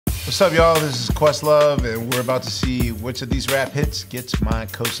What's up, y'all? This is Questlove, and we're about to see which of these rap hits gets my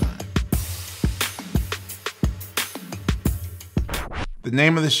cosign. The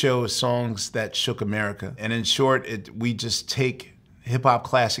name of the show is Songs That Shook America, and in short, we just take hip-hop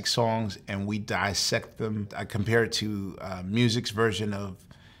classic songs and we dissect them. I compare it to music's version of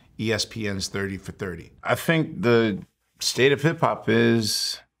ESPN's 30 for 30. I think the state of hip-hop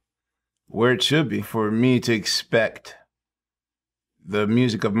is where it should be. For me to expect the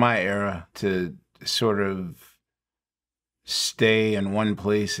music of my era to sort of stay in one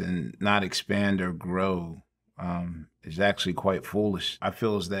place and not expand or grow is actually quite foolish. I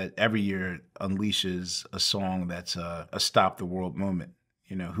feel as that every year unleashes a song that's a stop the world moment.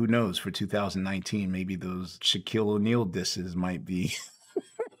 You know, who knows, for 2019, maybe those Shaquille O'Neal disses might be.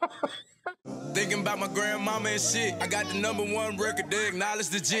 Thinking about my grandmama and shit. I got the #1 record, they acknowledge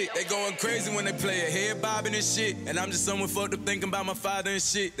the jit. They going crazy when they play it, head bobbing and shit. And I'm just someone fucked up thinking about my father and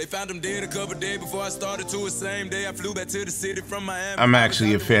shit. They found him dead a couple days before I started to the same day. I flew back to the city from Miami. I'm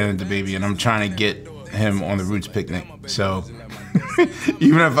actually a fan of DaBaby, and I'm trying to get him on the Roots picnic. So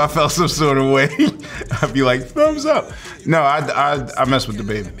even if I felt some sort of way, I'd be like, thumbs up. No, I mess with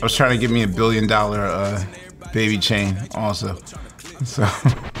DaBaby. I was trying to get me $1 billion baby chain also. So,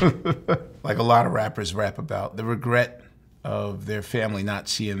 like a lot of rappers rap about the regret of their family not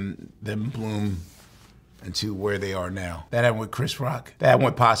seeing them bloom into where they are now. That happened with Chris Rock. That happened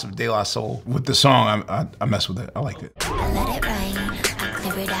with Positive De La Soul. With the song, I mess with it. I liked it. I let it rain, I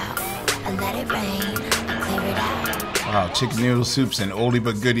clear it out. I let it rain, I clear it out. Wow, chicken noodle soup's an oldie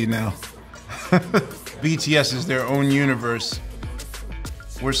but goodie now. BTS is their own universe,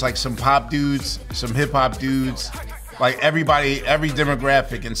 where it's like some pop dudes, some hip hop dudes. Like everybody, every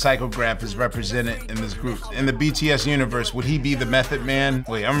demographic and psychograph is represented in this group. In the BTS universe, would he be the Method Man?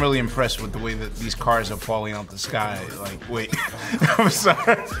 Wait, I'm really impressed with the way that these cars are falling out the sky. Like, wait, I'm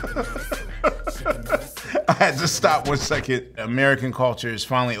sorry. I had to stop 1 second. American culture is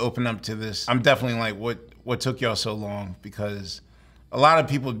finally open up to this. I'm definitely like, what took y'all so long? Because a lot of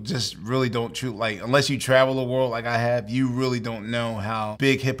people just really don't like, unless you travel the world like I have, you really don't know how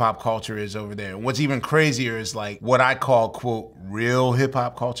big hip hop culture is over there. And what's even crazier is like what I call, quote, real hip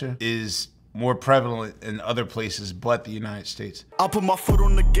hop culture is more prevalent in other places but the United States. I'll put my foot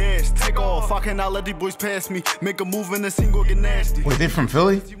on the gas, take off. I cannot let these boys pass me. Make a move and the single get nasty. Wait, they from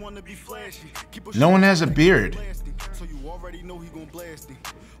Philly? No one has a beard.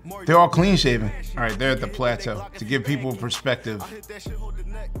 They're all clean shaven. All right, they're at the Plateau. To give people perspective,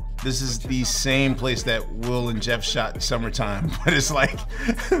 this is the same place that Will and Jeff shot Summertime, but it's like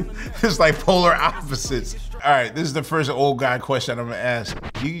polar opposites. All right, this is the first old guy question I'm gonna ask.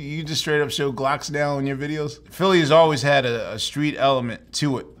 You just straight up show Glocks now in your videos? Philly has always had a street element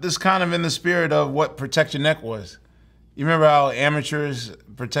to it. This is kind of in the spirit of what Protect Your Neck was. You remember how amateurs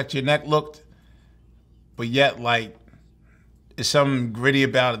Protect Your Neck looked? But yet, like, there's something gritty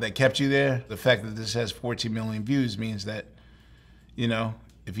about it that kept you there. The fact that this has 14 million views means that, you know,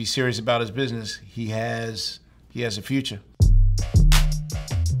 if he's serious about his business, he has a future.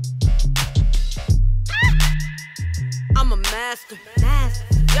 I'm a master.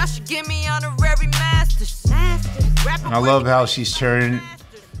 Y'all should give me honorary masters. I love how she's turning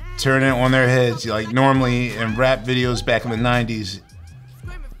on their heads. Like normally in rap videos back in the 90s,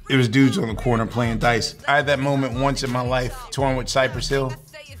 it was dudes on the corner playing dice. I had that moment once in my life, touring with Cypress Hill.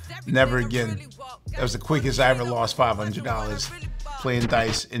 Never again. That was the quickest I ever lost $500 playing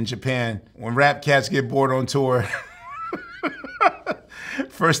dice in Japan. When rap cats get bored on tour,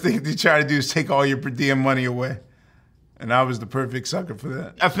 first thing they try to do is take all your per diem money away. And I was the perfect sucker for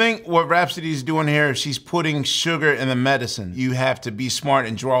that. I think what Rhapsody's doing here, she's putting sugar in the medicine. You have to be smart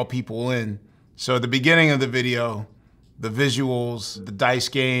and draw people in. So at the beginning of the video, the visuals, the dice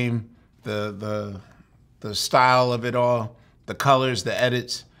game, the style of it all, the colors, the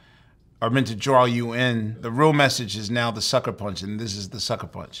edits are meant to draw you in. The real message is now the sucker punch, and this is the sucker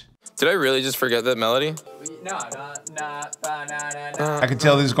punch. Did I really just forget that melody? I can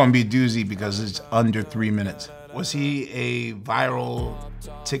tell this is gonna be a doozy because it's under 3 minutes. Was he a viral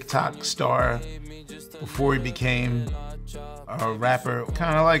TikTok star before he became a rapper?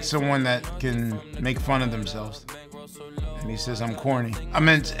 Kind of like someone that can make fun of themselves. And he says, I'm corny. I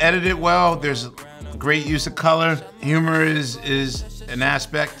mean, it's edited well. There's great use of color. Humor is an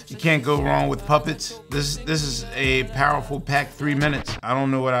aspect. You can't go wrong with puppets. This is a powerful, packed 3 minutes. I don't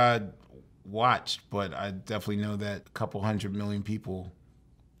know what I watched, but I definitely know that a couple 100 million people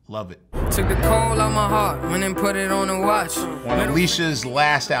love it. Took the cold on my heart, went and put it on a watch. When Alicia's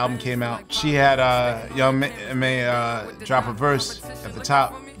last album came out, she had Young M.A drop a verse at the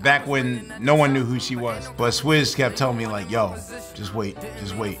top. back when no one knew who she was. But Swizz kept telling me like, yo, just wait,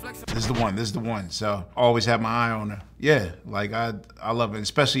 just wait. This is the one, this is the one. So I always had my eye on her. Yeah, like I love it,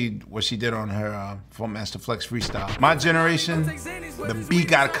 especially what she did on her Funkmaster Flex freestyle. My generation, the beat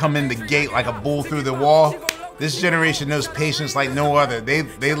gotta come in the gate like a bull through the wall. This generation knows patience like no other. They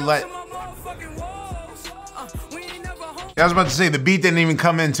let... I was about to say, the beat didn't even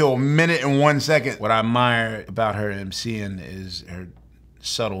come in until 1 minute and 1 second. What I admire about her MCing is her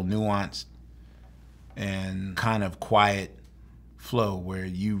subtle, nuanced, and kind of quiet flow where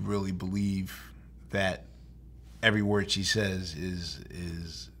you really believe that every word she says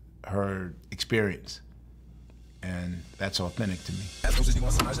is her experience. And that's authentic to me.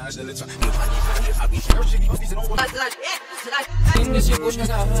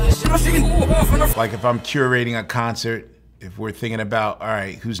 Like if I'm curating a concert, if we're thinking about, all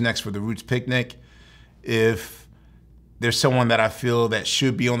right, who's next for the Roots Picnic? If there's someone that I feel that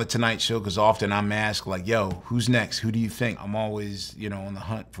should be on the Tonight Show, because often I'm asked like, yo, who's next? Who do you think? I'm always, you know, on the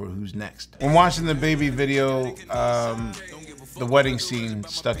hunt for who's next. When watching the Baby video, the wedding scene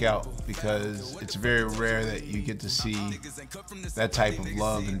stuck out because it's very rare that you get to see that type of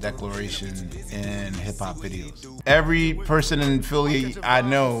love and declaration in hip-hop videos. Every person in Philly I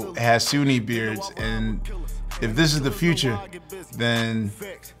know has Sunni beards, and if this is the future, then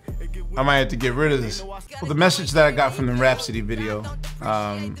I might have to get rid of this. Well, the message that I got from the Rhapsody video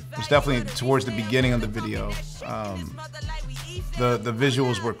was definitely towards the beginning of the video. The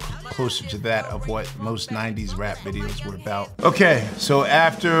visuals were closer to that of what most 90s rap videos were about. Okay, so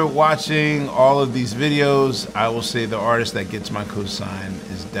after watching all of these videos, I will say the artist that gets my cosign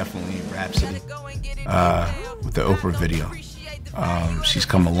is definitely Rhapsody with the Oprah video. She's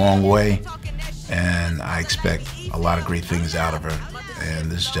come a long way, and I expect a lot of great things out of her, and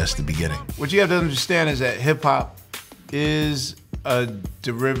this is just the beginning. What you have to understand is that hip-hop is a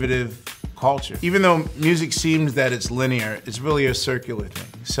derivative culture. Even though music seems that it's linear, it's really a circular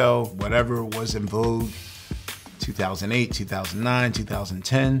thing. So whatever was in vogue 2008, 2009,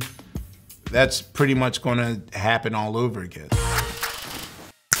 2010, that's pretty much gonna happen all over again.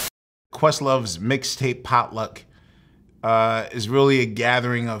 Questlove's mixtape Potluck is really a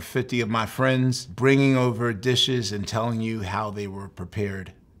gathering of 50 of my friends, bringing over dishes and telling you how they were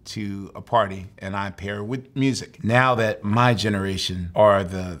prepared to a party, and I pair with music. Now that my generation are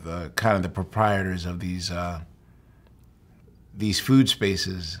the kind of the proprietors of these food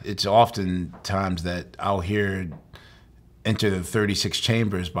spaces, it's often times that I'll hear Enter the 36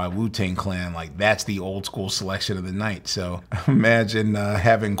 Chambers by Wu-Tang Clan, like that's the old school selection of the night. So imagine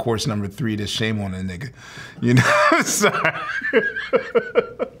having course number 3 to Shame on a Nigga, you know? Sorry.